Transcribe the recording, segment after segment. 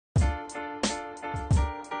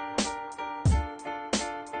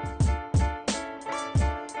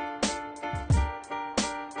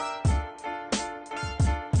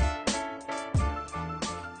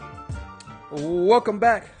Welcome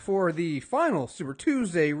back for the final Super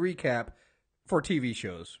Tuesday recap for TV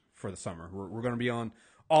shows for the summer. We're going to be on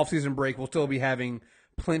off-season break. We'll still be having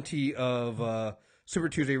plenty of Super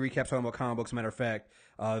Tuesday recaps talking about comic books. Matter of fact,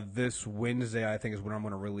 this Wednesday, I think, is when I'm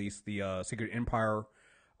going to release the Secret Empire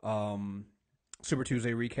Super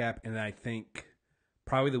Tuesday recap. And then I think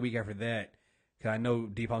probably the week after that, because I know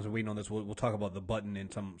Deepalm's been waiting on this, we'll talk about the Button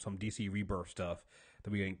and some DC Rebirth stuff that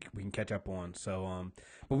we can catch up on. So,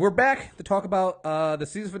 but we're back to talk about the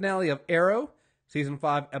season finale of Arrow, season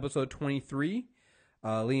 5, episode 23.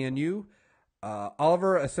 Lian Yu.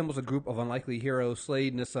 Oliver assembles a group of unlikely heroes,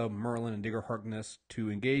 Slade, Nyssa, Merlyn, and Digger Harkness, to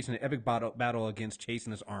engage in an epic battle against Chase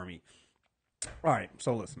and his army. All right,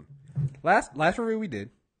 so listen. Last review we did,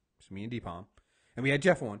 it's me and Deepalm, and we had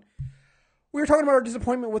Jeff on. We were talking about our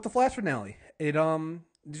disappointment with the Flash finale. It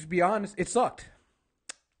just to be honest, it sucked.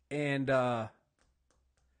 And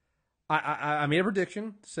I made a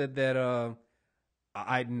prediction, said that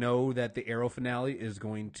I know that the Arrow finale is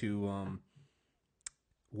going to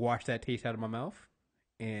wash that taste out of my mouth.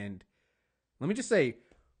 And let me just say,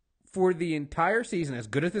 for the entire season, as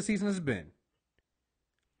good as the season has been,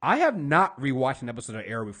 I have not rewatched an episode of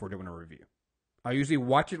Arrow before doing a review. I usually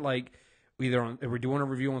watch it like either if we're doing a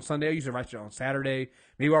review on Sunday, I usually watch it on Saturday.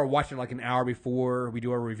 Maybe I'll watch it like an hour before we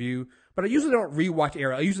do our review. But I usually don't rewatch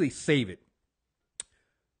Arrow. I usually save it.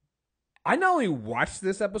 I not only watched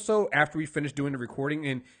this episode after we finished doing the recording,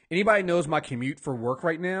 and anybody knows my commute for work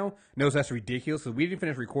right now knows that's ridiculous, because we didn't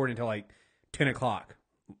finish recording until like 10 o'clock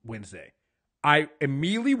Wednesday. I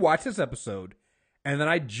immediately watched this episode, and then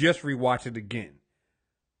I just rewatched it again.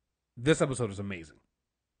 This episode is amazing.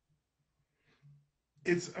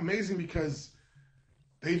 It's amazing because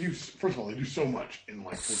they do, first of all, they do so much in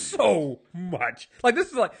like 40 so much. Like, this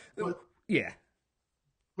is like, yeah.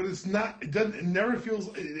 But it's not, it never feels,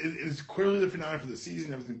 it is clearly the finale for the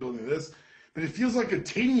season, everything building to this, but it feels like a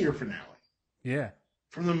 10-year finale. Yeah.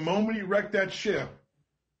 From the moment he wrecked that ship,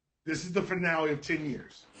 this is the finale of 10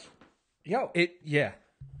 years. Yeah.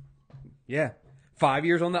 5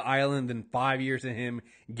 years on the island, and 5 years of him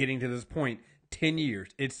getting to this point. 10 years.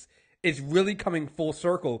 It's really coming full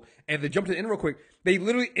circle. And to jump to the end real quick, they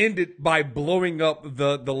literally ended by blowing up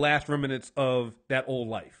the last remnants of that old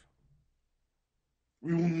life.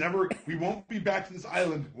 We won't be back to this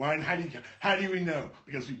island. Why? And how do we know?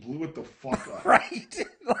 Because we blew it the fuck up. Right?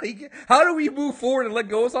 Like, how do we move forward and let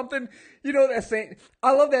go of something? You know that saying?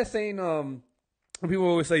 I love that saying, when people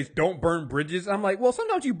always say, don't burn bridges. I'm like, well,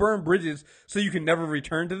 sometimes you burn bridges so you can never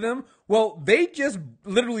return to them. Well, they just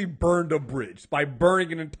literally burned a bridge by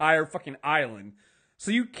burning an entire fucking island. So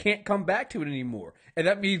you can't come back to it anymore. And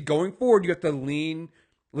that means going forward, you have to lean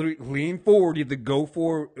forward. You have to go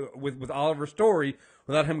forward with Oliver's story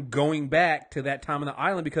without him going back to that time on the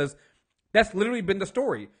island, because that's literally been the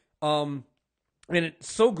story. And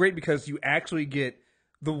it's so great because you actually get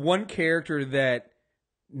the one character that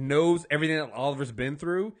knows everything that Oliver's been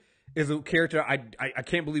through is a character I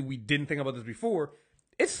can't believe we didn't think about this before.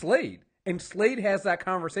 It's Slade. And Slade has that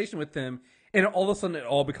conversation with him, and all of a sudden it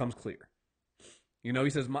all becomes clear. You know, he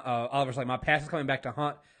says, Oliver's like, my past is coming back to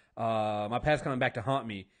haunt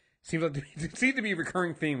me. Seems to be a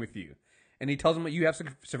recurring theme with you. And he tells him that you have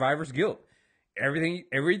survivor's guilt. Everything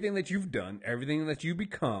that you've done, everything that you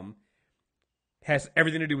become, has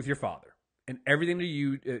everything to do with your father, and everything to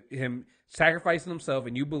you, him sacrificing himself,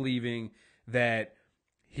 and you believing that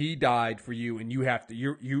he died for you, and you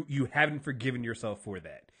haven't forgiven yourself for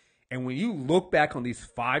that. And when you look back on these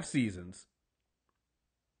 5 seasons,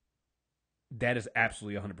 that is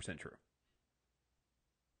absolutely 100% true.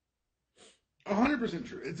 100%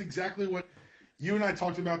 true. It's exactly what you and I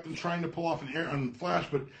talked about, them trying to pull off an air on Flash,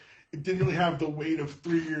 but it didn't really have the weight of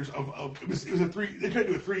 3 years of it was a 3. They tried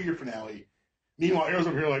to do a 3-year finale. Meanwhile, Arrow's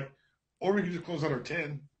over here like, or we could just close out our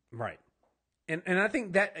 10. Right. And I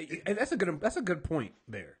think that's a good point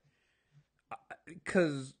there,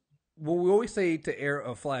 because what we always say to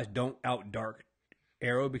Arrow, Flash, don't out dark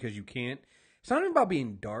Arrow, because you can't. It's not even about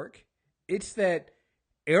being dark. It's that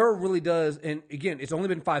Arrow really does, and again, it's only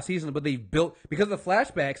been 5 seasons, but they've built, because of the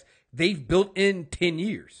flashbacks, they've built in 10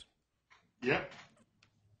 years. Yeah.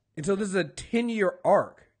 And so this is a 10-year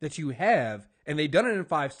arc that you have, and they've done it in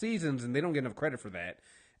 5 seasons, and they don't get enough credit for that.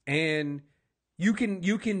 And you can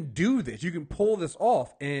do this. You can pull this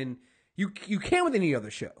off, and you can with any other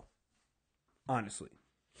show, honestly.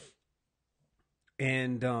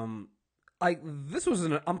 And this is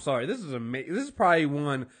amazing. This is probably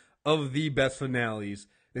one of the best finales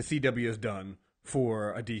that CW has done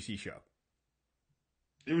for a DC show.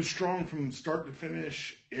 It was strong from start to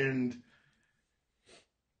finish, and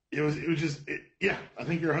it was just, yeah, I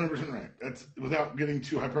think you're 100% right. That's without getting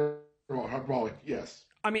too hyperbole hyperbolic. Yes.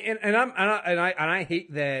 I mean, and I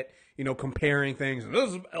hate that, comparing things.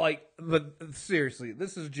 This is like, but seriously,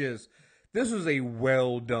 this is a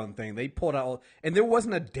well done thing. They pulled out, and there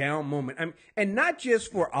wasn't a down moment. And not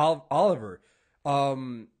just for Oliver.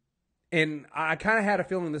 And I kind of had a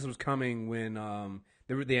feeling this was coming when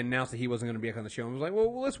they announced that he wasn't going to be back on the show. I was like,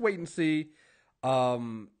 well, let's wait and see.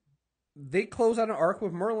 They close out an arc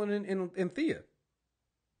with Merlyn and Thea.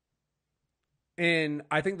 And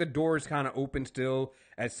I think the door is kind of open still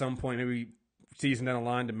at some point, maybe season down the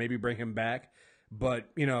line, to maybe bring him back.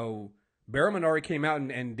 But, Barrowman already came out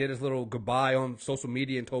and did his little goodbye on social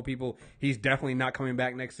media and told people he's definitely not coming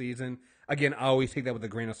back next season. Again, I always take that with a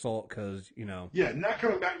grain of salt because, Yeah, not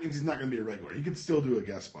coming back means he's not going to be a regular. He could still do a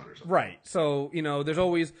guest spot or something. Right. So, there's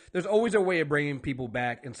always a way of bringing people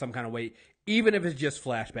back in some kind of way, even if it's just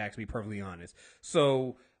flashbacks, to be perfectly honest.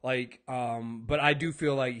 So, but I do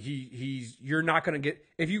feel like you're not going to get,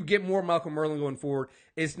 if you get more Malcolm Merlyn going forward,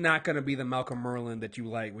 it's not going to be the Malcolm Merlyn that you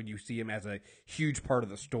like when you see him as a huge part of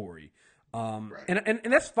the story. Right. And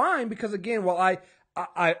that's fine because, again, while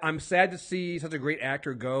I'm sad to see such a great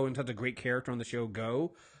actor go and such a great character on the show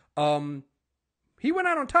go, he went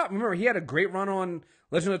out on top. Remember, he had a great run on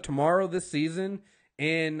Legend of Tomorrow this season,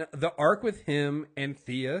 and the arc with him and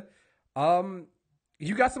Thea,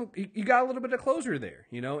 you got a little bit of closure there,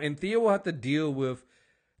 and Thea will have to deal with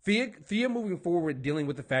Thea moving forward, dealing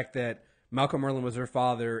with the fact that Malcolm Merlyn was her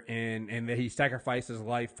father and that he sacrificed his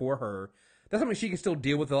life for her. That's something she can still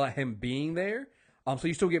deal with without him being there. So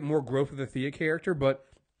you still get more growth with the Thea character, but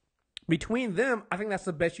between them, I think that's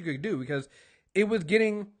the best you could do because it was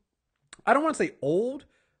getting, I don't want to say old,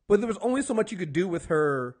 but there was only so much you could do with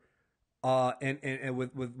her, and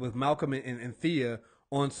with Malcolm and Thea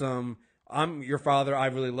on some, I'm your father, I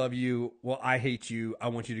really love you, well, I hate you, I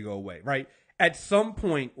want you to go away, right? At some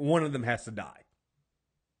point, one of them has to die.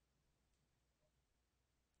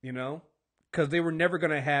 Because they were never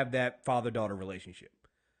going to have that father-daughter relationship.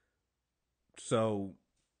 So,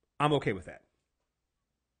 I'm okay with that.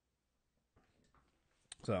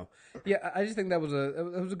 So, yeah, I just think that was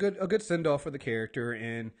a good send-off for the character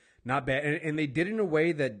and not bad. And they did it in a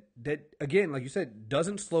way that again, like you said,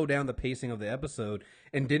 doesn't slow down the pacing of the episode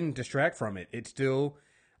and didn't distract from it. It's still,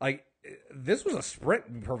 this was a sprint,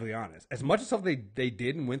 to be perfectly honest. As much as stuff they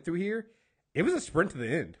did and went through here, it was a sprint to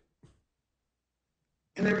the end.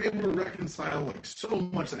 And they were able to reconcile, so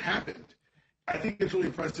much that happened. I think it's really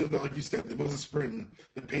impressive that, like you said, it was a sprint and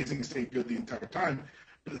the pacing stayed good the entire time.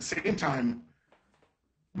 But at the same time,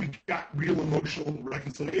 we got real emotional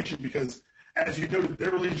reconciliation because, as you noted,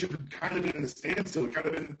 their relationship had kind of been in a standstill. It kind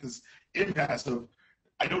of been at this impasse of,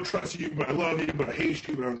 I don't trust you, but I love you, but I hate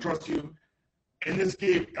you, but I don't trust you. And this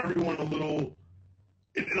gave everyone a little,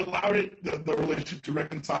 it allowed the relationship to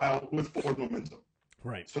reconcile with forward momentum.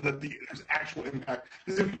 Right. So that there's actual impact.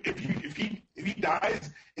 Because if he dies,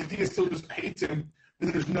 if he still just hates him,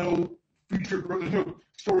 then there's no future growth. There's no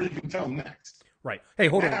story you can tell next. Right. Hey,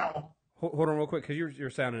 hold on real quick, because you're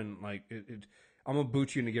sounding like I'm gonna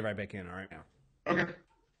boot you and get right back in. All right now. Okay.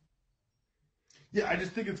 Yeah, I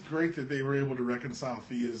just think it's great that they were able to reconcile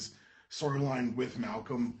Thea's storyline with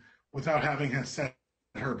Malcolm without having her set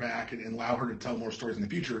her back and allow her to tell more stories in the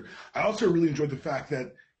future. I also really enjoyed the fact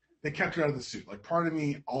that they kept her out of the suit. Part of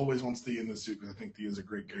me always wants Thea in the suit because I think Thea is a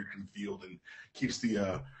great character in the field and keeps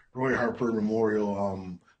the Roy Harper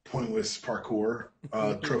Memorial pointless parkour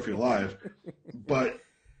trophy alive. But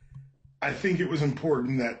I think it was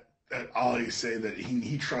important that Ollie say that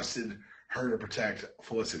he trusted her to protect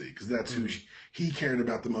Felicity because that's who he cared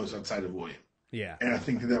about the most outside of William. Yeah. And I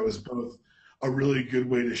think that was both a really good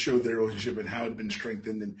way to show their relationship and how it had been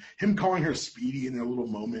strengthened, and him calling her Speedy in their little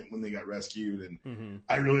moment when they got rescued. And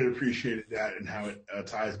I really appreciated that and how it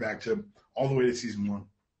ties back to all the way to season 1.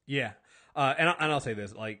 Yeah. And I'll say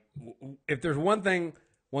this, if there's one thing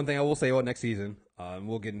I will say about next season, and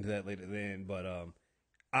we'll get into that later then, but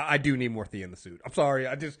I do need more Thea in the suit. I'm sorry.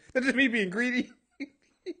 That's just me being greedy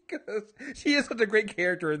because she is such a great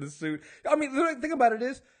character in the suit. I mean, the thing about it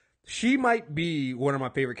is, she might be one of my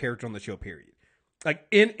favorite characters on the show, period.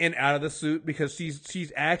 In and out of the suit, because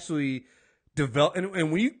she's actually developed.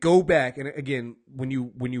 And when you go back, and again, when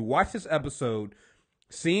you watch this episode,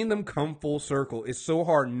 seeing them come full circle, it's so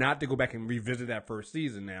hard not to go back and revisit that first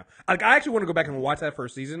season now. I actually want to go back and watch that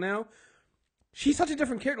first season now. She's such a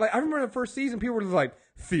different character. I remember the first season, people were just like,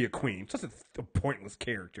 Thea Queen, such a pointless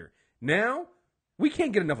character. Now, we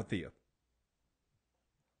can't get enough of Thea.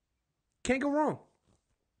 Can't go wrong.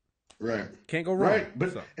 Right. Can't go wrong. Right.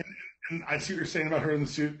 But and I see what you're saying about her in the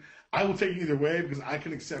suit. I will take it either way because I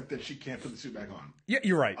can accept that she can't put the suit back on. Yeah,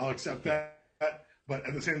 you're right. I'll accept that. But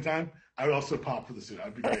at the same time, I would also pop for the suit.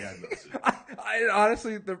 I'd be very happy with the suit. I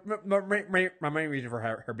honestly, my main reason for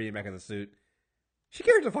her being back in the suit, she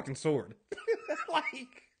carries a fucking sword.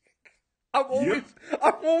 Like, I'm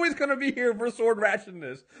always gonna be here for sword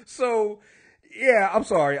rationness. So, yeah, I'm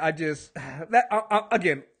sorry.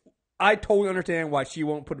 Again, I totally understand why she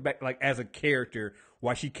won't put it back, like, as a character,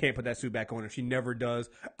 why she can't put that suit back on if she never does.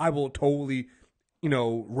 I will totally,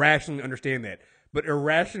 rationally understand that. But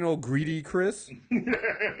irrational, greedy Chris?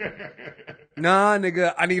 Nah,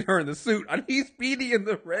 nigga, I need her in the suit. I need Speedy in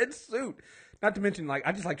the red suit. Not to mention, like,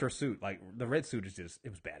 I just liked her suit. Like, the red suit it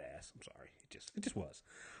was badass. I'm sorry. It just was.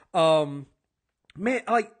 Man,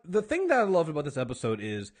 like, the thing that I loved about this episode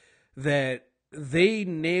is that they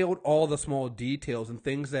nailed all the small details and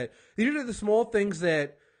things that, these are the small things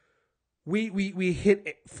that we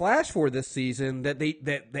hit Flash for this season that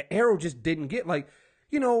the Arrow just didn't get. Like,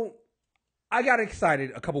 I got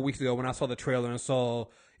excited a couple weeks ago when I saw the trailer and saw,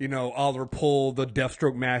 Oliver pull the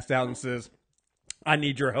Deathstroke mask out and says, I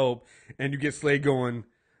need your help. And you get Slade going,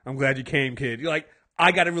 I'm glad you came, kid. You're like,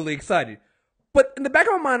 I got really excited. But in the back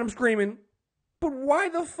of my mind, I'm screaming, but why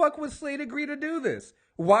the fuck would Slade agree to do this?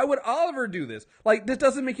 Why would Oliver do this? Like, this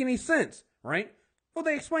doesn't make any sense, right? Well,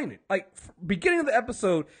 they explain it. Like, beginning of the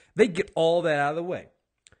episode, they get all that out of the way.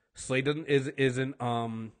 Slade doesn't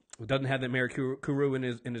have that Mary Kuru in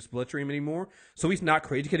his bloodstream anymore, so he's not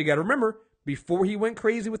crazy. Because you got to remember, before he went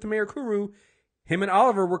crazy with the Mary Kuru, him and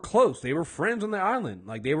Oliver were close. They were friends on the island.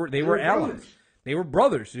 Like they were allies. Brothers. They were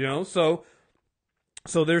brothers. So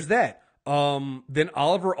there's that. Then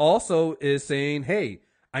Oliver also is saying, "Hey,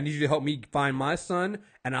 I need you to help me find my son,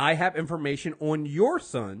 and I have information on your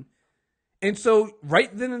son." And so right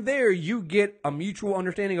then and there, you get a mutual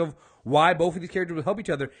understanding of why both of these characters would help each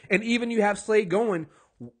other, and even you have Slade going.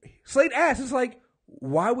 Slade asks, it's like,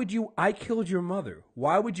 why would I killed your mother.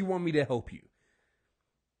 Why would you want me to help you?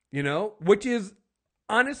 Which is,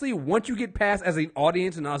 honestly, once you get past as an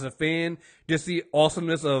audience and as a fan, just the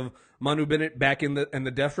awesomeness of Manu Bennett back in the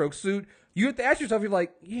Deathstroke suit, you have to ask yourself, you're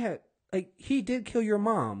like, yeah, like, he did kill your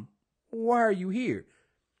mom. Why are you here?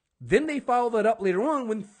 Then they follow that up later on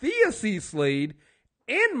when Thea sees Slade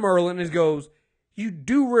and Merlyn and goes, you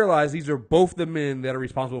do realize these are both the men that are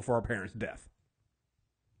responsible for our parents' death.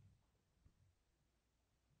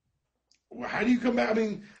 Well, how do you come back? I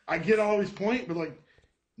mean, I get Ollie's point, but, like,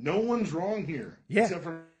 no one's wrong here. Yeah. Except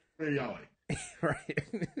for Ollie.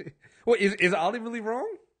 Right. Well, is Ollie really wrong?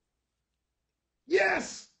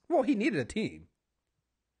 Yes. Well, he needed a team.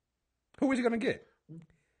 Who was he going to get?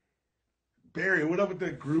 Barry, what up with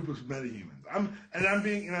that group of metahumans?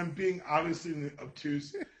 I'm being obviously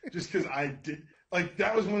obtuse just because I did. Like,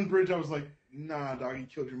 that was one bridge I was like, nah, dog, you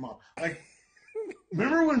killed your mom. Like,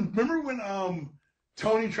 remember when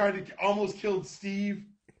Tony tried to almost kill Steve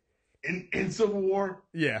in Civil War?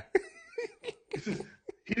 Yeah.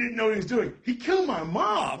 He didn't know what he was doing. He killed my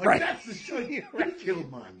mom. Like, right. That's the shit. He killed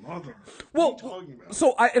my mother. Well, what are you talking about?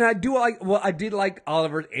 So I did like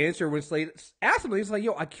Oliver's answer when Slade asked him. He's like,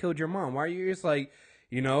 "Yo, I killed your mom. Why are you?" It's like,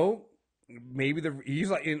 maybe he's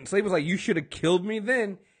like, and Slade was like, "You should have killed me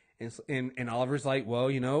then." And Oliver's like, "Well,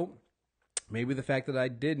 maybe the fact that I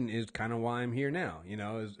didn't is kind of why I'm here now.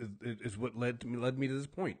 Is what led me to this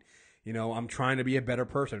point. I'm trying to be a better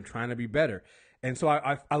person. I'm trying to be better." And so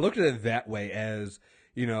I looked at it that way as,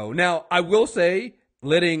 now I will say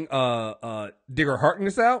letting Digger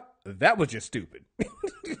Harkness out, that was just stupid.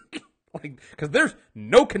 Like, because there's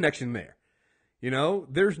no connection there.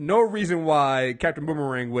 There's no reason why Captain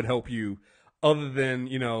Boomerang would help you other than,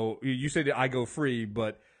 you said I go free,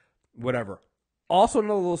 but whatever. Also,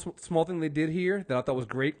 another little small thing they did here that I thought was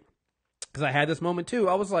great, because I had this moment too.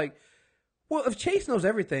 I was like, well, if Chase knows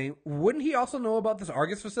everything, wouldn't he also know about this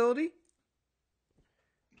Argus facility?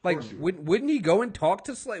 Like, wouldn't he go and talk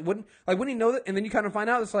to Slade? Wouldn't he know that? And then you kind of find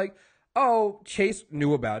out it's like, oh, Chase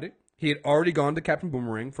knew about it. He had already gone to Captain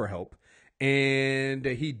Boomerang for help. And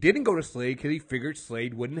he didn't go to Slade because he figured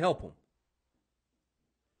Slade wouldn't help him.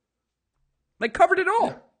 They covered it all.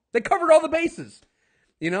 Yeah. They covered all the bases.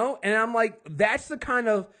 And I'm like, that's the kind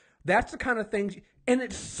of things.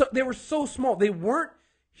 And they were so small. They weren't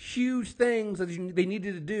huge things that they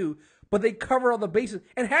needed to do, but they covered all the bases.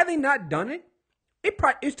 And had they not done it, it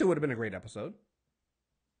still would have been a great episode.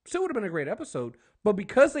 But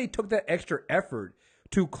because they took that extra effort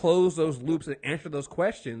to close those loops and answer those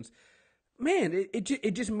questions, man,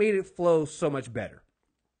 it just made it flow so much better.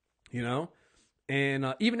 And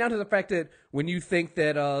even down to the fact that when you think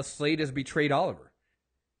that Slade has betrayed Oliver,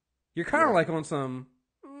 you're kind of like on some,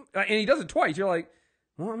 and he does it twice. You're like,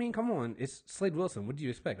 well, I mean, come on, it's Slade Wilson. What do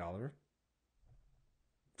you expect, Oliver?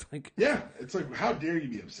 It's like, how dare you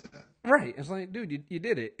be upset? Right. It's like, dude, you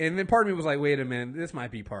did it. And then part of me was like, wait a minute, this might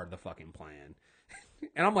be part of the fucking plan.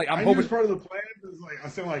 And I'm like, I'm I knew hoping it was part of the plan. It was like I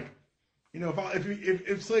said, like, you know,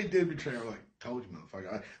 if Slade did betray, I was like, told you,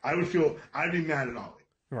 motherfucker. I'd be mad at Ollie.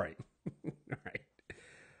 right, right.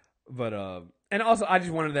 But and also I just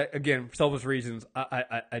wanted that again, for selfish reasons.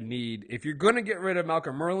 I need if you're gonna get rid of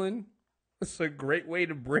Malcolm Merlyn, it's a great way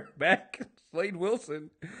to bring back Slade Wilson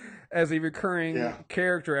as a recurring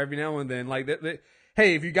character every now and then. Like that.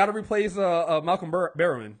 Hey, if you got to replace Malcolm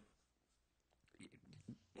Barrowman.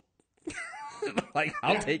 Like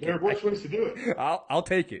I'll take there it. There are worse ways to do it. I'll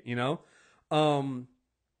take it. You know,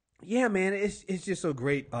 yeah, man, it's just so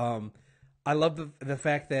great. I love the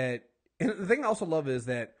fact that, and the thing I also love is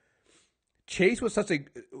that Chase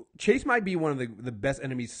might be one of the best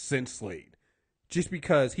enemies since Slade, just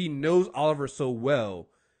because he knows Oliver so well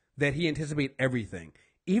that he anticipates everything,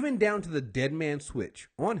 even down to the dead man switch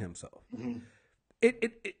on himself. Mm-hmm.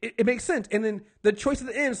 It makes sense. And then the choice at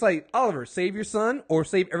the end is like, Oliver, save your son or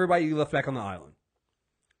save everybody you left back on the island.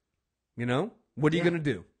 You know? What are you going to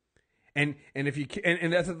do? And if you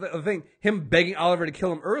and that's the thing, him begging Oliver to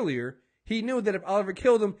kill him earlier, he knew that if Oliver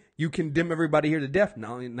killed him, you condemn everybody here to death.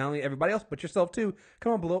 Not only everybody else, but yourself too.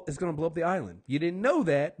 Come on, it's going to blow up the island. You didn't know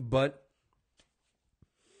that, but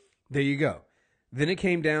there you go. Then it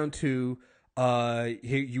came down to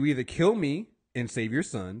you either kill me and save your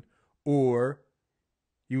son, or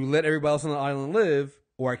you let everybody else on the island live,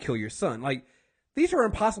 or I kill your son. Like, these are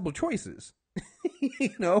impossible choices,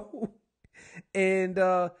 you know? And,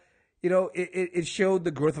 you know, it showed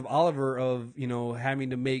the growth of Oliver of, you know,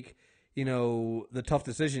 having to make, you know, the tough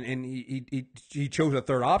decision. And he chose a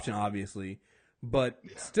third option, obviously. But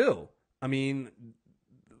still, I mean,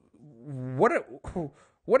 what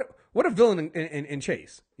a villain in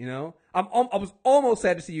Chase, you know? I was almost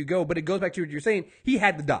sad to see you go, but it goes back to what you're saying. He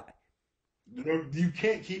had to die. You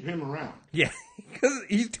can't keep him around. Yeah, because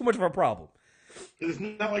he's too much of a problem. It's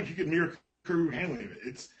not like you could mirror crew handling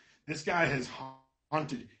it. This guy has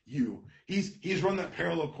haunted you. He's run that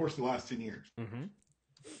parallel course the last 10 years. Mm-hmm.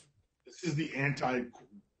 This is the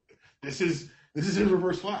This is his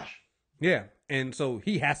reverse Flash. Yeah, and so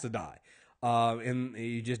he has to die. And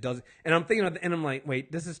he just does. And I'm thinking at the end, I'm like,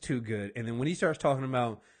 wait, this is too good. And then when he starts talking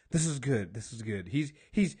about this is good. He's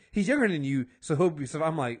younger than you, so he'll be. So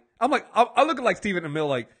I'm like, I look at like Stephen Amell,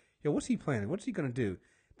 like, yo, what's he planning? What's he gonna do?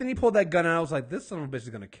 Then he pulled that gun out. I was like, this son of a bitch is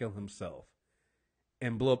gonna kill himself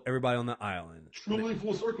and blow up everybody on the island. Truly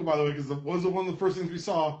full circle, by the way, because one of the first things we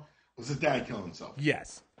saw was his dad killing himself.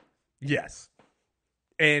 Yes,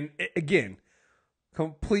 and again,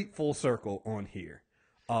 complete full circle on here,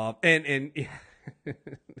 and it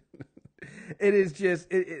is just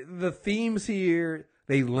the themes here.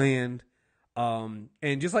 They land, and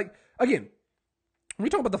just like, again, when we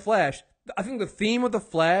talk about the Flash, I think the theme of the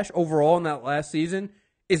Flash overall in that last season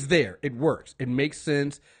is there. It works. It makes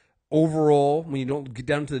sense overall. When you don't get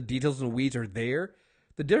down to the details and the weeds are there.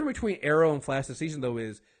 The difference between Arrow and Flash this season, though,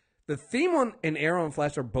 is the theme in Arrow and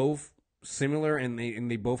Flash are both similar, and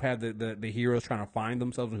they both have the heroes trying to find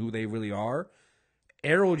themselves and who they really are.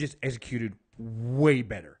 Arrow just executed way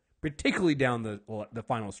better, particularly down the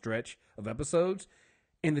final stretch of episodes.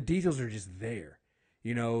 And the details are just there.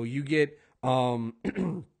 You know, you get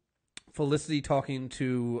Felicity talking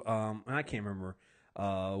to, I can't remember,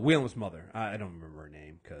 William's mother. I don't remember her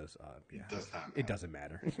name because, it doesn't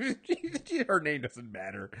matter. Her name doesn't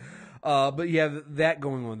matter. But you have that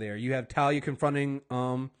going on there. You have Talia confronting,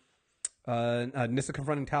 Nyssa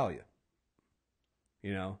confronting Talia.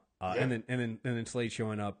 You know, and then Slade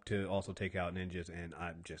showing up to also take out ninjas, and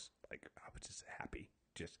I'm just like, I was just happy.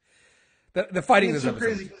 Just the fighting. It's so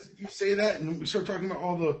crazy because you say that, and we start talking about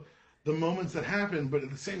all the moments that happen, but at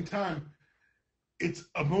the same time, it's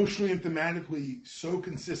emotionally and thematically so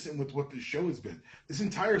consistent with what the show has been. This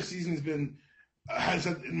entire season has,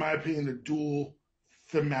 in my opinion, a dual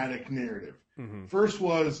thematic narrative. Mm-hmm. First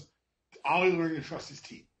was Ollie learning to trust his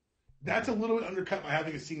team. That's a little bit undercut by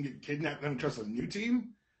having a team get kidnapped and trust a new team,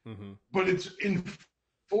 mm-hmm. but it's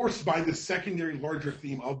enforced by the secondary, larger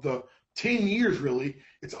theme of the 10 years, really.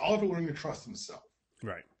 It's Oliver learning to trust himself.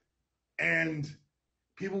 Right. And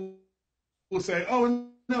people will say, oh,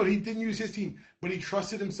 no, he didn't use his team, but he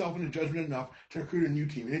trusted himself and his judgment enough to recruit a new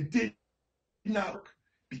team. And it did not work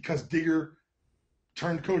because Digger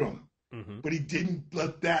turned coat on him. Mm-hmm. But he didn't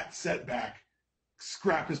let that setback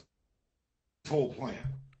scrap his whole plan.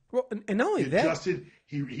 Well, and not only he that, adjusted,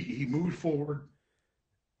 he moved forward.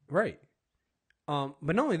 Right. But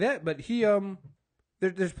not only that, but he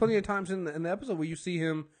there's plenty of times in the episode where you see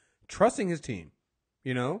him trusting his team.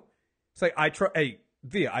 You know, it's like, hey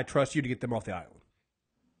Via, I trust you to get them off the island.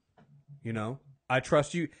 You know, I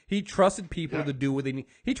trust you. He trusted people to do what they need.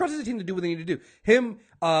 He trusted the team to do what they need to do. Him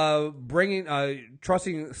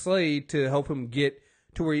trusting Slade to help him get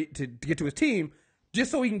to where to get to his team,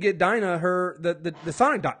 just so he can get Dinah the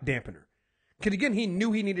sonic dampener. Because again, he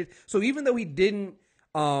knew he needed. So even though he didn't,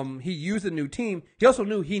 he used a new team. He also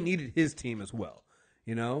knew he needed his team as well.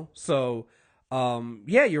 You know, so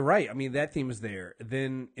yeah, you're right. I mean, that theme is there.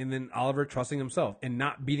 And then Oliver trusting himself and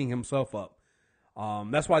not beating himself up.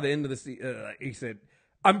 That's why the end of the he said,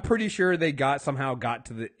 I'm pretty sure they somehow got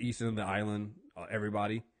to the east end of the island.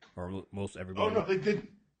 Everybody or most everybody. Oh no, they didn't.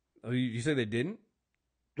 Oh, you say they didn't?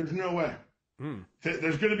 There's no way.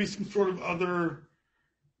 There's going to be some sort of other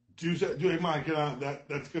that's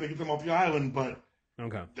going to get them off the island, but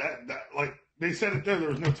okay, that like they said it there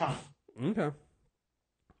was no time. Okay.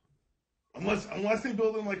 Unless they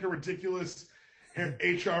build in like a ridiculous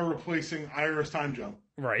HR replacing Iris time jump,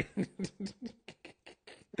 right?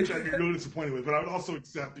 Which I'd be really disappointed with, but I would also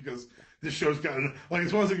accept because this show's gotten like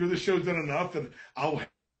it's one of those things where this show's done enough that I'll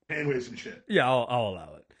hand wave some shit. Yeah, I'll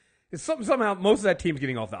allow it. It's somehow most of that team's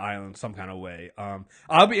getting off the island some kind of way.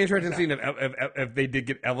 I'll be interested in seeing if they did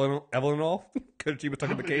get Evelyn off because she was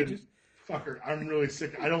stuck in the cages. Fuck her. I'm really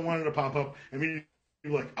sick. I don't want her to pop up and be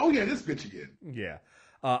like, oh yeah, this bitch again. Yeah.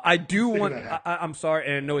 I do want. I'm sorry,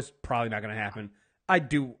 and I know it's probably not going to happen. I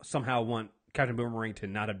do somehow want Captain Boomerang to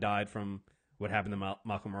not have died from what happened to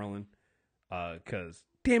Malcolm Merlyn. Because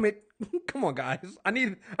damn it, come on, guys, I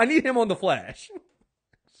need him on the Flash.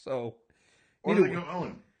 So, or they go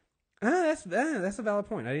Owen. That's a valid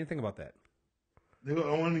point. I didn't think about that. They go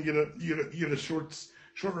Owen and get a short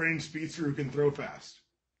range speedster who can throw fast.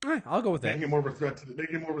 All right, I'll go with that. Make him more of a threat to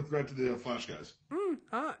the Flash guys.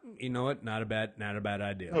 You know what? Not a bad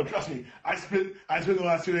idea. No, trust me. I spent the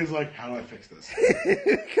last 2 days like, how do I fix this?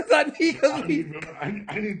 Because I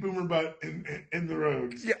need Boomer Butt in the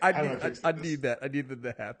roads. Yeah, I need that. I need that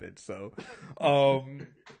to happen. So,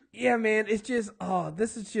 yeah, man, it's just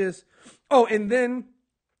this is just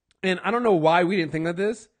and I don't know why we didn't think of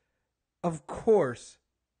this. Of course,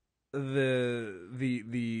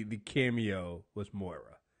 the cameo was Moira.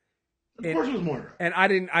 Of course it was Moira. And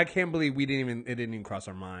I can't believe it didn't even cross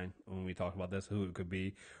our mind when we talked about this, who it could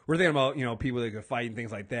be. We're thinking about, people that could fight and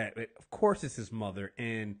things like that. But of course it's his mother.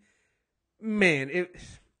 And man,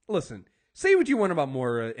 listen, say what you want about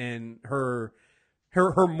Moira and her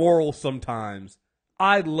morals sometimes.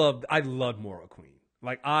 I loved Moira Queen.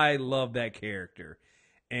 Like, I love that character.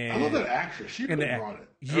 And I love that actress. She really brought it.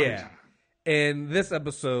 Yeah. Time. And this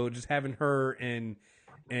episode, just having her and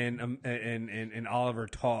Oliver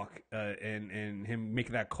talk and him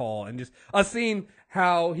make that call, and just us seeing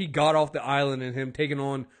how he got off the island and him taking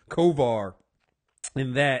on Kovar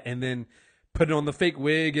and then putting on the fake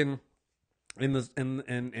wig and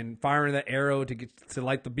firing that arrow to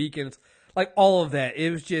light the beacons, like all of that.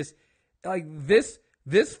 It was just like this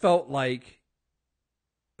felt like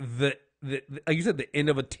the like you said, the end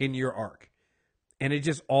of a 10-year arc, and it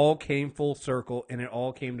just all came full circle and it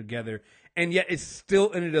all came together. And yet it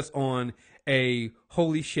still ended us on a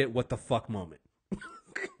holy shit, what the fuck moment.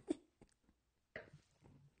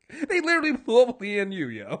 They literally blew up Lian Yu,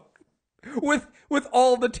 yo. With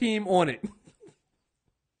all the team on it.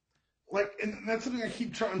 Like, and that's something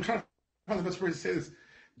I'm trying to find the best way to say this.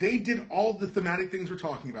 They did all the thematic things we're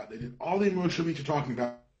talking about. They did all the emotional beats you're talking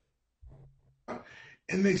about.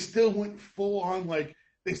 And they still went full on, like,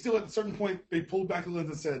 they still at a certain point, they pulled back the lens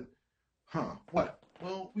and said, what?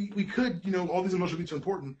 Well, we could, all these emotional beats are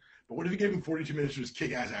important, but what if you gave him 42 minutes of just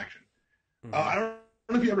kick-ass action? Mm-hmm. I don't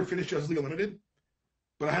know if you ever finished Justice League Unlimited,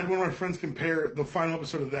 but I had one of my friends compare the final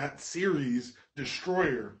episode of that series,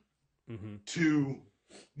 Destroyer, to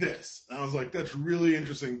this. And I was like, that's really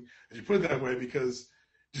interesting as you put it that way, because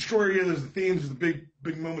Destroyer, there's the themes, there's the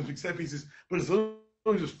big moments, big set pieces, but it's literally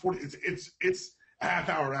just 40, it's a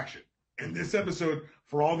half-hour action. And this episode,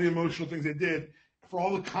 for all the emotional things they did, for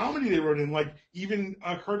all the comedy they wrote in, like even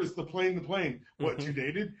Curtis, the plane, what you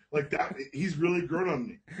dated, like that, he's really grown on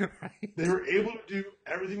me. Right. They were able to do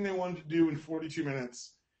everything they wanted to do in 42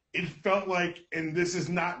 minutes. It felt like, and this is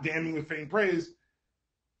not damning with faint praise,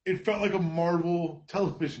 it felt like a Marvel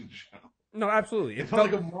television show. No, absolutely. It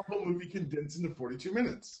felt like a Marvel movie condensed into 42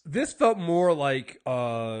 minutes. This felt more like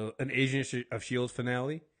an Agents of S.H.I.E.L.D.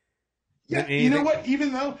 finale. Yeah, you know what?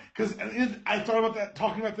 Even though, because I thought about that,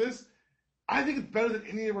 talking about this, I think it's better than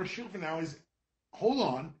any of our S.H.I.E.L.D. finales. Hold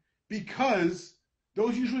on, because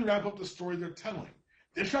those usually wrap up the story they're telling.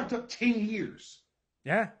 This wrapped up 10 years.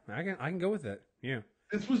 Yeah, I can go with that. Yeah,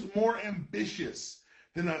 this was more ambitious.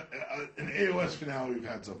 than an AOS finale we've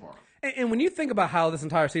had so far. And when you think about how this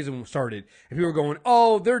entire season started, if you were going,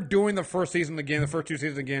 oh, they're doing the first season again, the first two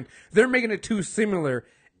seasons again, they're making it too similar,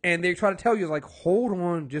 and they try to tell you, like, hold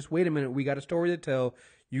on, just wait a minute, we got a story to tell,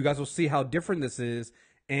 you guys will see how different this is,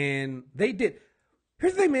 and they did.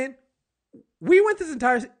 Here's the thing, man, we went this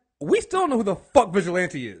entire, we still don't know who the fuck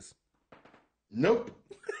Vigilante is. Nope.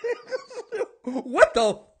 What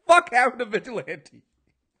the fuck happened to Vigilante?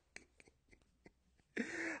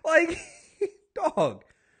 Like, dog.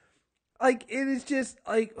 Like, it is just,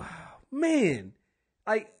 like, man.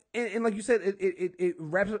 Like, and like you said, it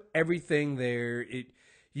wraps up everything there.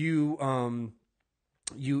 You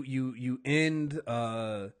end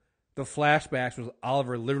the flashbacks with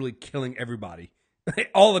Oliver literally killing everybody.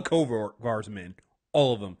 All the Kovar's men.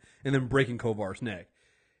 All of them. And then breaking Kovar's neck.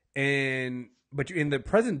 But you're in the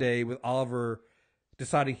present day with Oliver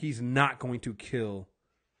deciding he's not going to kill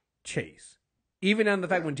Chase. Even on the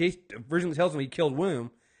fact when Chase originally tells him he killed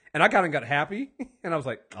William, and I kind of got happy, and I was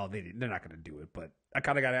like, oh, they're not going to do it, but I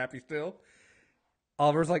kind of got happy still.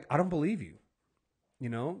 Oliver's like, I don't believe you. You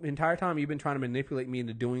know, the entire time you've been trying to manipulate me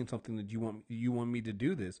into doing something that you want me to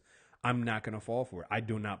do this. I'm not going to fall for it. I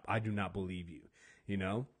do not believe you, you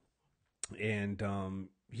know? And,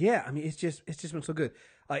 yeah, I mean, it's just been so good.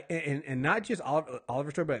 Like, and not just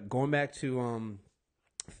Oliver's story, but going back to,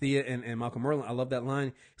 Thea and Malcolm Merlyn, I love that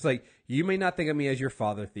line. It's like, you may not think of me as your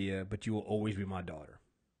father, Thea, but you will always be my daughter.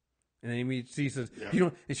 And then she says, yeah. You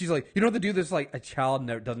know, and she's like, you don't have to do this like a child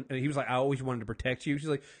never doesn't. And he was like, I always wanted to protect you. She's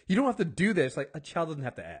like, you don't have to do this. Like, a child doesn't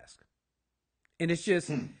have to ask. And it's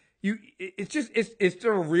just, it's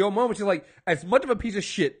a real moment. She's like, as much of a piece of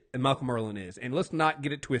shit as Malcolm Merlyn is, and let's not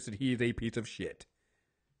get it twisted, he is a piece of shit.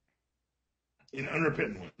 An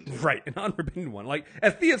unrepentant one. Right, an unrepentant one. Like,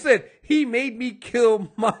 as Thea said, he made me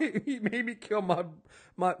kill my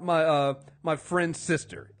friend's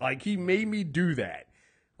sister. Like, he made me do that.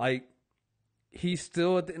 Like, he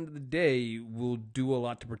still, at the end of the day, will do a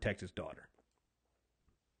lot to protect his daughter.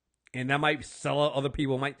 And that might sell out other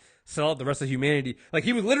people, might sell out the rest of humanity. Like,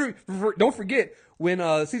 he was literally, don't forget, when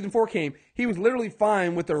season 4 came, he was literally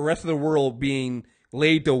fine with the rest of the world being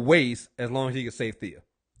laid to waste as long as he could save Thea.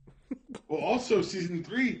 Well, also, season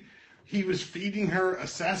 3, he was feeding her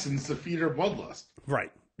assassins to feed her bloodlust.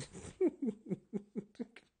 Right.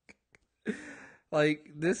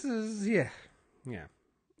 Like, this is, yeah.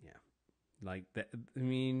 Like, that, I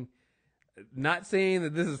mean, not saying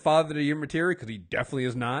that this is father of the year material, because he definitely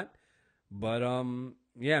is not. But,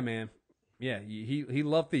 yeah, man. Yeah, he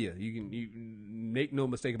loved Thea. You make no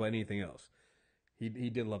mistake about anything else. He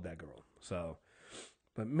did love that girl. So,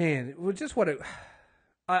 but man, it was just what it...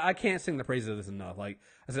 I can't sing the praises of this enough. Like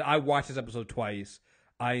I said, I watched this episode twice.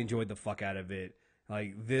 I enjoyed the fuck out of it.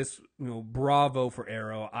 Like this, you know, bravo for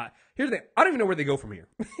Arrow. Here's the thing. I don't even know where they go from here.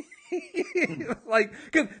 Like,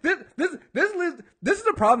 cause this is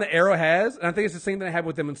the problem that Arrow has, and I think it's the same thing I had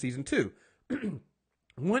with them in season 2.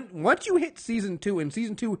 Once you hit season 2, and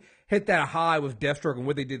season 2 hit that high with Deathstroke and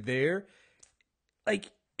what they did there,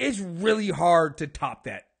 like, it's really hard to top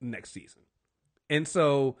that next season. And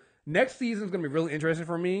so next season is going to be really interesting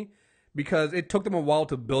for me because it took them a while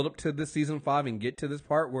to build up to this season 5 and get to this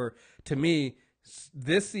part where, to me,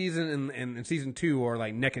 this season and season 2 are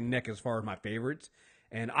like neck and neck as far as my favorites.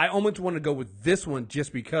 And I almost want to go with this one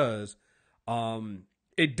just because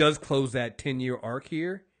it does close that 10-year arc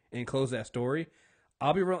here and close that story.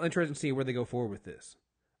 I'll be real interested in seeing where they go forward with this,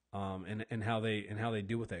 and how they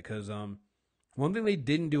do with that. Because one thing they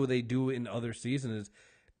didn't do, what they do in other seasons, is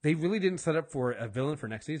they really didn't set up for a villain for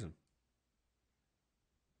next season.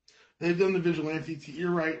 They've done the vigilante. You're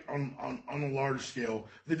right on a large scale.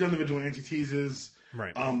 They've done the vigilante teases.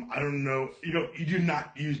 Right. I don't know. You do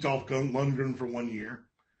not use Dolph Lundgren for 1 year.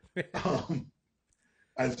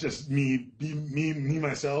 That's just me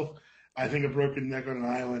myself. I think a broken neck on an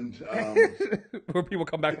island. Where people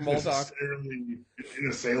come back from all talk. Necessarily an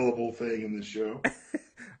assailable thing in this show.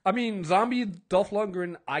 I mean, zombie Dolph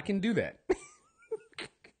Lundgren, I can do that.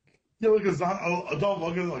 Yeah, like a Dolph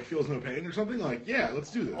Lundgren like feels no pain or something. Like, yeah, let's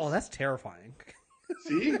do this. Oh, that's terrifying.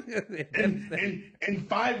 See, and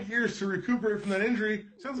 5 years to recuperate from that injury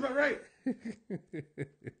sounds about right.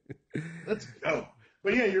 Let's go.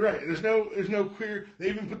 But yeah, you're right. There's no queer. They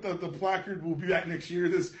even put the placard. We'll be back next year.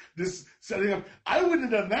 This setting up. I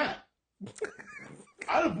wouldn't have done that.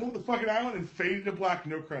 I'd have moved the fucking island and faded to black,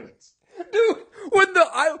 no credits. Dude, when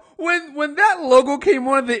that logo came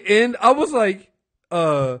on at the end, I was like,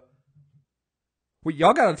 wait,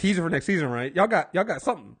 y'all got a teaser for next season, right? Y'all got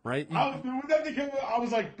something, right? When that thing came out, I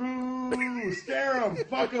was like, boo, scare them,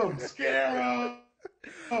 fuck them, scare them.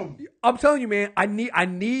 I'm telling you, man. I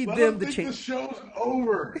need them to change. The show's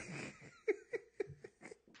over.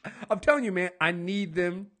 I'm telling you, man. I need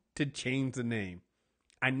them to change the name.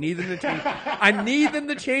 I need them to change. I need them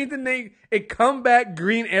to change the name and come back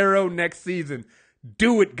Green Arrow next season.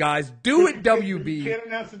 Do it, guys. Do it, WB. You can't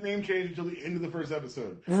announce the name change until the end of the first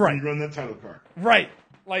episode. Right. You run that title card. Right.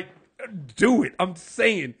 Like, do it. I'm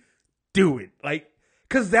saying, do it. Like,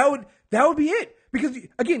 because that would be it. Because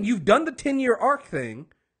again, you've done the 10-year arc thing.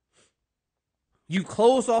 You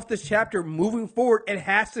close off this chapter. Moving forward, it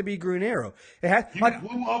has to be Green Arrow. It has. You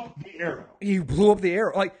blew up the arrow. You blew up the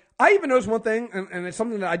arrow. Like, I even noticed one thing, and it's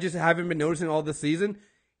something that I just haven't been noticing all this season.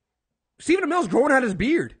 Stephen Amell's growing out his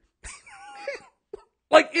beard.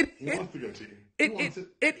 Like it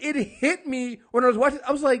hit me when I was watching.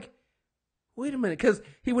 I was like, wait a minute, because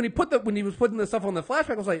when he was putting the stuff on the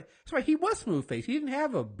flashback, I was like, that's right, he was smooth face. He didn't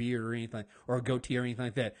have a beard or anything, or a goatee or anything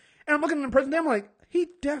like that. And I'm looking at the present day, I'm like, he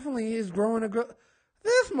definitely is growing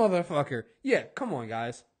this motherfucker. Yeah, come on,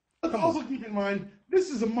 guys. Let's also keep in mind, this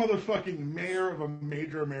is a motherfucking mayor of a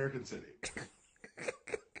major American city.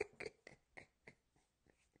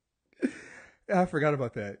 I forgot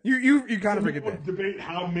about that. You kind of forget that. Debate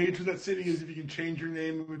how major that city is if you can change your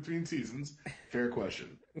name in between seasons. Fair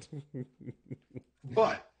question.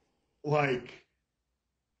 But, like,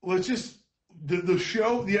 let's just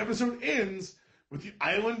the episode ends with the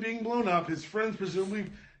island being blown up, his friends presumably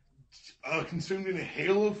consumed in a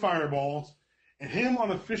hail of fireballs, and him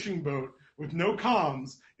on a fishing boat with no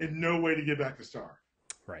comms and no way to get back to Star.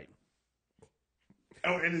 Right.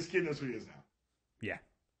 Oh, and his kid knows who he is now. Yeah.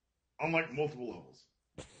 On like multiple levels.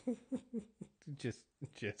 just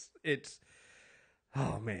it's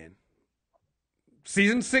oh man.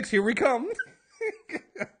 Season 6, here we come.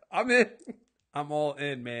 I'm in. I'm all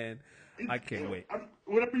in, man. I can't wait.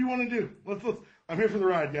 Whatever you want to do. Let's I'm here for the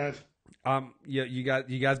ride, guys. Yeah, you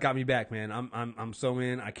guys got me back, man. I'm so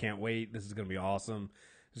in. I can't wait. This is gonna be awesome.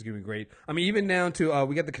 This is gonna be great. I mean, even down to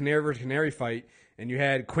we got the Canary versus Canary fight, and you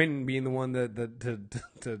had Quentin being the one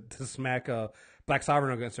to smack Black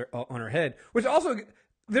Sovereign against her, on her head. Which also,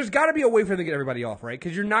 there's got to be a way for them to get everybody off, right?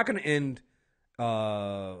 Because you're not going to end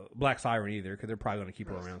Black Siren either, because they're probably going to keep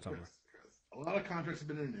her around somewhere. A lot of contracts have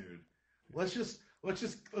been renewed. Let's just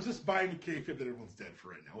buy into kayfabe that everyone's dead for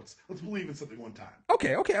right now. Let's believe in something one time.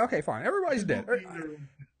 Okay, fine. Everybody's dead.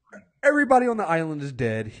 Everybody on the island is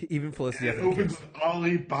dead, even Felicity. It opens with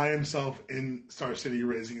Ollie by himself in Star City,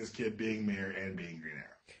 raising his kid, being mayor, and being Green Arrow.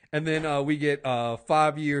 And then we get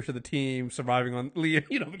 5 years of the team surviving on Lian.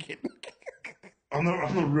 You know, I'm kidding. on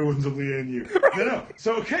the ruins of Lian Yu. No.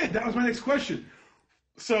 So okay, that was my next question.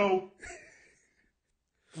 So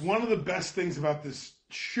one of the best things about this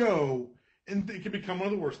show, and it can become one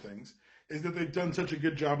of the worst things, is that they've done such a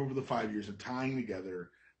good job over the 5 years of tying together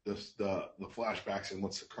the flashbacks and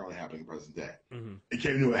what's currently happening in the present day. Mm-hmm. It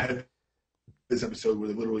came to a head this episode where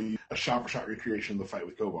they literally a shot-for-shot recreation of the fight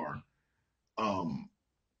with Gobar.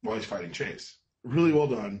 While he's fighting Chase. Really well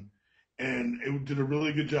done. And it did a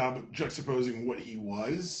really good job of juxtaposing what he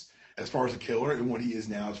was as far as a killer and what he is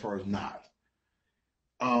now as far as not.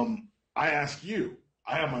 I ask you,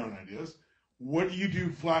 I have my own ideas. What do you do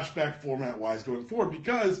flashback format-wise going forward?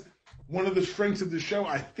 Because one of the strengths of the show,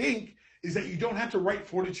 I think, is that you don't have to write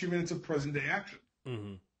 42 minutes of present-day action.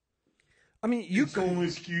 Mm-hmm. I mean, it's only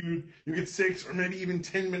skewed. You get 6 or maybe even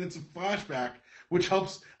 10 minutes of flashback, which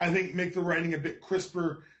helps, I think, make the writing a bit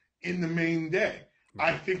crisper in the main day.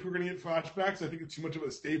 I think we're going to get flashbacks. I think it's too much of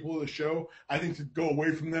a staple of the show. I think to go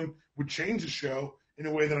away from them would change the show in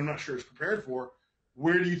a way that I'm not sure it's prepared for.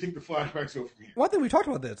 Where do you think the flashbacks go from here? Well, I think we talked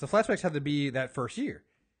about this. The flashbacks have to be that first year,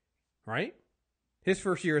 right? His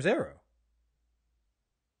first year as Arrow.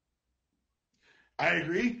 I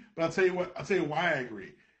agree, but I'll tell you why I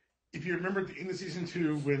agree. If you remember at the end of season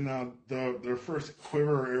 2, when their first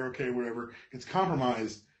quiver or arrow K or whatever gets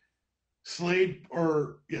compromised, Slade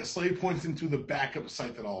points into the backup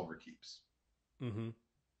site that Oliver keeps. Mm-hmm.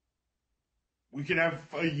 We could have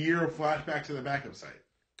a year of flashback to the backup site.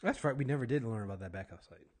 That's right. We never did learn about that backup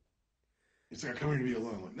site. It's like, I come here to be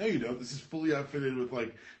alone. Like, no, you don't. This is fully outfitted with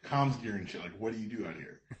like comms gear and shit. Like, what do you do out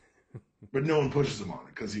here? But no one pushes him on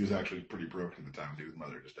it because he was actually pretty broke at the time. His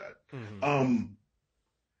mother just died. Mm-hmm.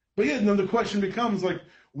 But yeah, then the question becomes like,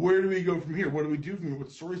 where do we go from here? What do we do from here?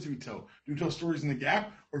 What stories do we tell? Do we tell stories in the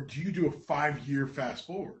gap, or do you do a 5-year fast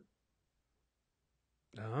forward?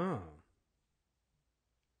 Oh.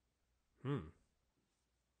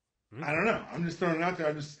 I don't know. I'm just throwing it out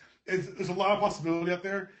there. There's a lot of possibility out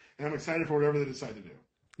there, and I'm excited for whatever they decide to do.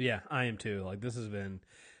 Yeah, I am too. Like this has been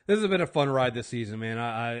a fun ride this season, man.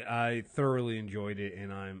 I thoroughly enjoyed it,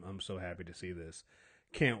 and I'm so happy to see this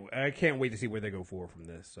I can't wait to see where they go forward from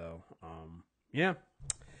this. So, yeah.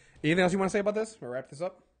 Anything else you want to say about this? We'll wrap this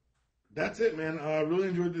up. That's it, man. Really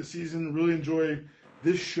enjoyed this season. Really enjoyed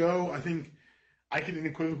this show. I think I can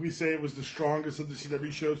unequivocally say it was the strongest of the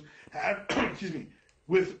CW shows. Excuse me.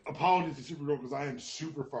 With apologies to Supergirl because I am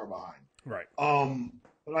super far behind. Right.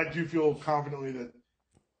 But I do feel confidently that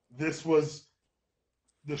this was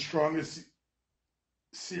the strongest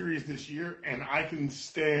series this year, and I can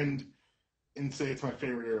stand and say it's my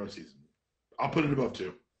favorite Arrow season. I'll put it above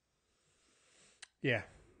 2. Yeah.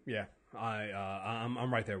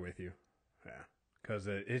 I'm right there with you. Yeah, because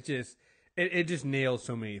it just nails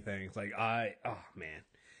so many things. Like oh man,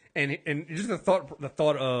 and just the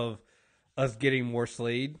thought of us getting more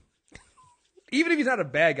Slade, even if he's not a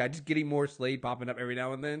bad guy, just getting more Slade popping up every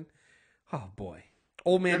now and then. Oh boy,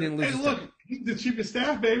 old man didn't lose. Hey, look, he's the chief of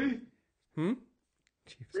staff, baby. Bring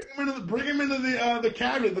him into the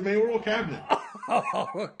cabinet, the mayoral cabinet.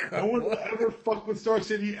 Oh, God. No one will ever fuck with Star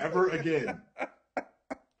City ever again.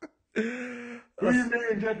 Who are your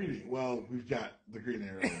mayor and deputy? Well, we've got the Green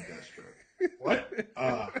Arrow and Deathstroke. What?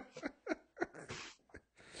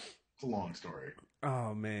 It's a long story.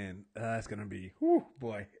 Oh man, that's gonna be. Whew,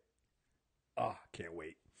 boy. Oh, can't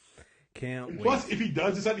wait. Plus, if he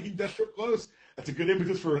does decide to keep Deathstroke close, that's a good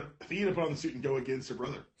impetus for Thea to put on the suit and go against her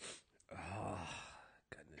brother. Oh,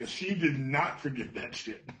 goodness. Because she did not forget that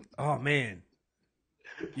shit. Oh man.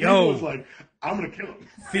 Yo, was like, I'm gonna kill him.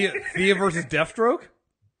 Thea versus Deathstroke.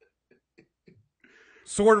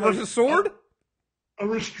 Sword versus sword. A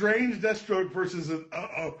restrained Deathstroke versus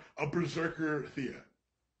a berserker Thea.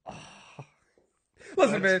 Oh.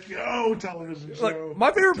 Listen, Let's man. Go television show. Look,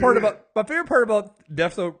 my favorite part about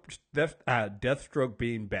Deathstroke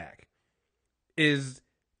being back is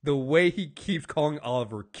the way he keeps calling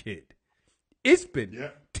Oliver kid. It's been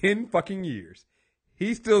 10 fucking years.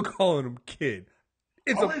 He's still calling him kid.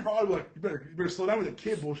 Probably like, you better slow down with the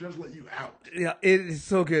kid bullshit. I'll just let you out. Yeah, it is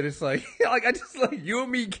so good. It's like I just like you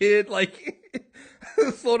and me, kid. Like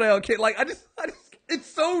slow down, kid. Like I just it's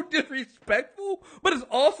so disrespectful, but it's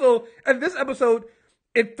also in this episode.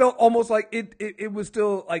 It felt almost like it was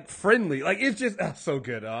still like friendly. Like it's just so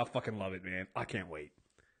good. Oh, I fucking love it, man. I can't wait.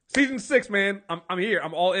 Season 6, man. I'm here.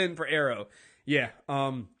 I'm all in for Arrow. Yeah.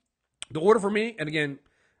 The order for me, and again,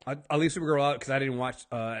 I leave Supergirl out because I didn't watch.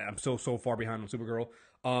 I'm so far behind on Supergirl.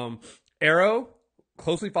 Arrow,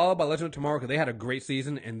 closely followed by Legend of Tomorrow because they had a great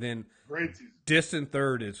season, and then distant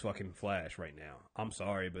third is fucking Flash right now. I'm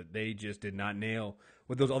sorry, but they just did not nail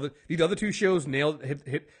what these other two shows nailed.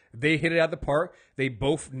 They hit it out of the park. They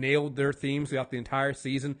both nailed their themes throughout the entire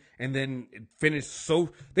season, and then finished so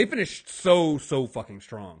fucking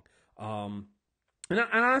strong. And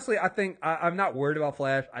honestly, I think I'm not worried about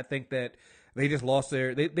Flash. I think that they just lost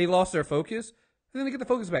their focus, and then they get the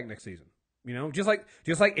focus back next season. You know, just like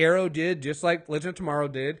Arrow did, just like Legend of Tomorrow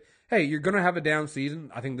did. Hey, you're gonna have a down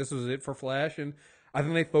season. I think this was it for Flash, and I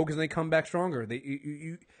think they focus and they come back stronger.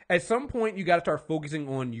 You at some point you got to start focusing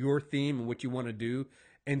on your theme and what you want to do,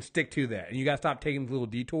 and stick to that. And you got to stop taking little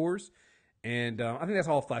detours. And I think that's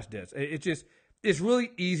all Flash does. It's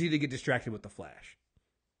really easy to get distracted with the Flash.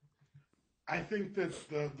 I think that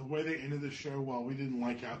the way they ended the show, while we didn't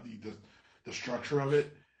like how the structure of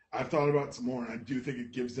it, I've thought about it some more, and I do think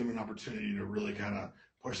it gives them an opportunity to really kind of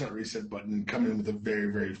push that reset button and come in with a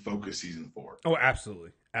very, very focused season 4. Oh,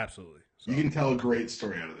 absolutely. So. You can tell a great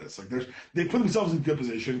story out of this. Like they put themselves in good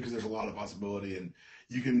position because there's a lot of possibility, and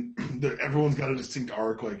you can. Everyone's got a distinct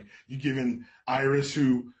arc. Like you given Iris,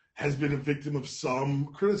 who has been a victim of some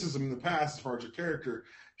criticism in the past as far as her character,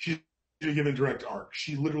 she's given a direct arc.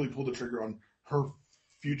 She literally pulled the trigger on her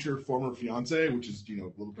future former fiance, which is a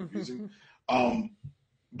little confusing.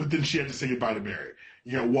 But then she had to say goodbye to Barry.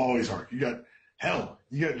 You got Wally's arc. You got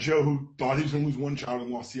Joe, who thought he was going to lose one child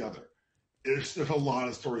and lost the other. There's a lot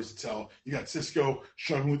of stories to tell. You got Cisco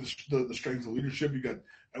struggling with the strengths of leadership. You got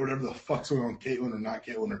whatever the fuck's going on, Caitlin or not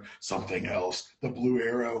Caitlin or something else. The Blue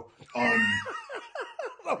Arrow.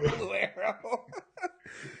 The Blue Arrow.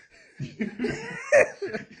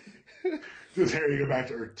 Does Harry go back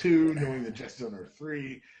to Earth 2, knowing that Jesse's on Earth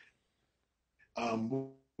 3?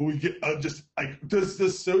 We get does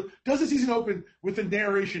the season open with the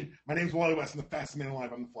narration? My name's Wally West, and the fastest man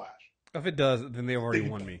alive. I'm the Flash. If it does, then they've already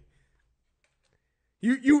won me.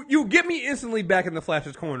 You get me instantly back in the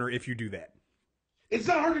Flash's corner if you do that. It's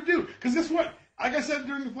not hard to do because guess what? Like I said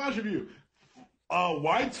during the Flash review,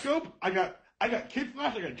 wide scope. I got Kid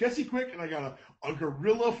Flash, I got Jesse Quick, and I got a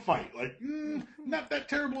gorilla fight. Like not that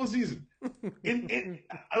terrible a season in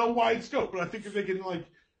a wide scope. But I think if they can like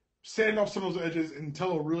sand off some of those edges and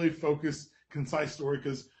tell a really focused, concise story,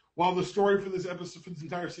 because while the story for this episode, for this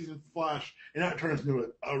entire season of Flash, and that turns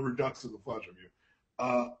into a redux of the Flash review.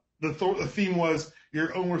 The theme was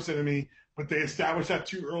your own worst enemy, but they established that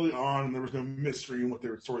too early on, and there was no mystery in what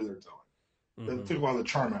story they were telling. That took a lot of the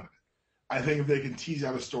charm out of it. I think if they can tease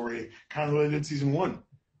out a story, kind of the way they did season 1,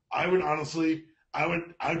 I would honestly,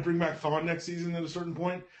 I'd bring back Thawne next season at a certain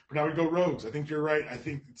point, but I would go Rogues. I think you're right. I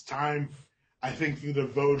think it's time. I think the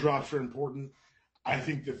DeVoe drops are important. I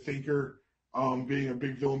think the Thinker being a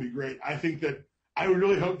big villain would be great. I think that I would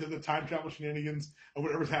really hope that the time travel shenanigans of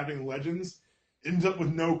whatever's happening in Legends ends up with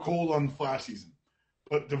no Cold on Flash season.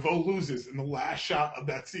 But DeVoe loses, and the last shot of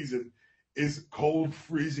that season is Cold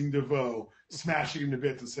freezing DeVoe, smashing him to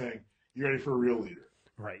bits and saying, "You ready for a real leader?"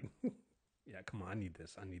 Right. Yeah, come on. I need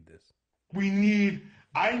this. I need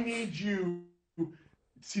you,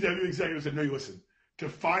 CW executives that know you listen, to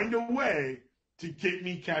find a way to get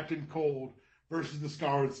me Captain Cold versus the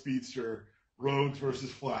Scarlet Speedster, Rogues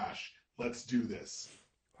versus Flash. Let's do this.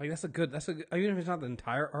 Like that's a good, even if it's not the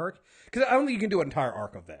entire arc, because I don't think you can do an entire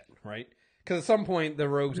arc of that, right? Because at some point the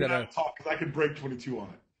Rogues gotta talk, because I could break 22 on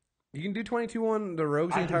it. You can do 22 on the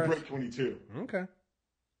Rogues. I can break 22. Okay.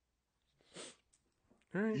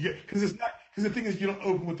 All right. Yeah, because the thing is, you don't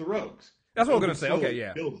open with the Rogues. That's what I'm gonna say. Okay,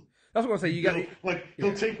 yeah. That's what I'm gonna say. You got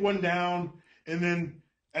he'll take one down, and then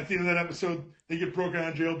at the end of that episode, they get broken out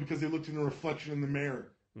of jail because they looked in the reflection in the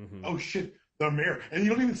mirror. Mm-hmm. Oh shit, the mirror, and you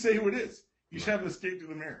don't even say who it is. You just have an escape through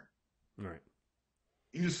the mirror. All right.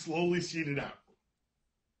 You just slowly seed it out.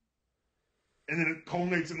 And then it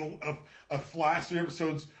culminates in a Flash 3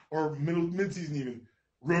 episodes, or mid-season even,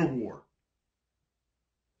 Rogue War.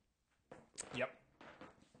 Yep.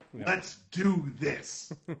 Let's do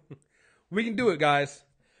this. We can do it, guys.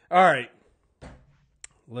 All right.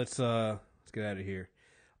 Let's get out of here.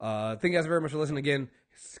 Thank you guys very much for listening again.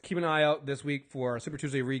 Keep an eye out this week for our Super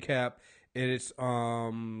Tuesday recap. It's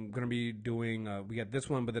going to be doing, we got this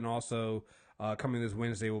one, but then also coming this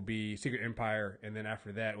Wednesday will be Secret Empire, and then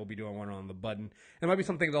after that we'll be doing one on the Button. There might be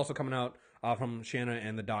some things also coming out from Shanna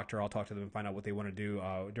and the Doctor. I'll talk to them and find out what they want to do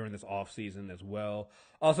during this off season as well.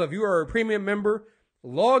 Also, if you are a premium member,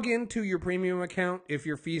 log into your premium account if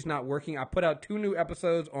your feed's not working. I put out 2 new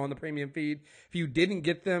episodes on the premium feed. If you didn't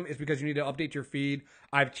get them, it's because you need to update your feed.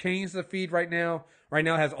 I've changed the feed right now. Right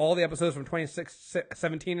now it has all the episodes from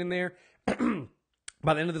 2017 in there.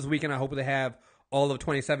 By the end of this weekend, I hope to have all of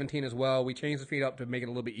 2017 as well. We changed the feed up to make it a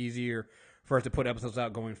little bit easier for us to put episodes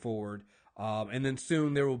out going forward. And then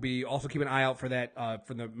soon there will be, also keep an eye out for that,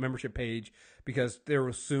 for the membership page, because there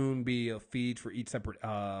will soon be a feed for each separate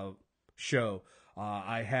show.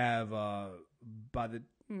 I have,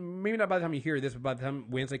 maybe not by the time you hear this, but by the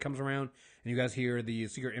time Wednesday comes around and you guys hear the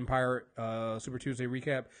Secret Empire Super Tuesday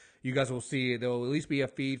recap, you guys will see there will at least be a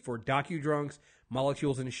feed for Docu-Drunks,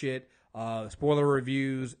 Molecules and Shit, spoiler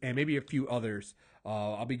reviews, and maybe a few others.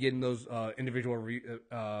 I'll be getting those individual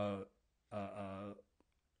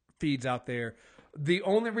feeds out there. The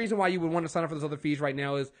only reason why you would want to sign up for those other feeds right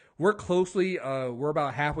now is we're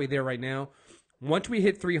about halfway there right now. Once we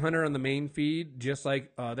hit 300 on the main feed, just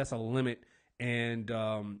like that's a limit, and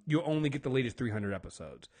you'll only get the latest 300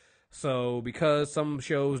 episodes. So because some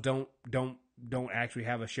shows don't actually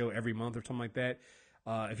have a show every month or something like that,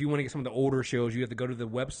 if you want to get some of the older shows, you have to go to the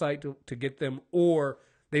website to get them, or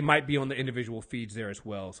they might be on the individual feeds there as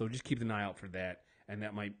well. So just keep an eye out for that, and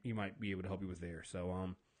you might be able to help you with there.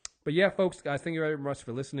 So but yeah, folks, guys, thank you very much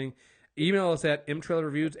for listening. Email us at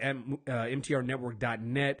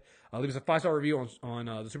mtrailerreviews@mtrnetwork.net. Leave us a 5-star review on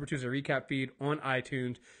the Super Tuesday recap feed on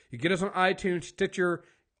iTunes. You get us on iTunes, Stitcher,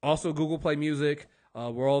 also Google Play Music.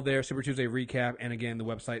 We're all there, Super Tuesday recap, and again, the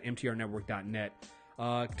website mtrnetwork.net.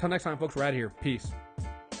 Till next time, folks, we're out of here. Peace.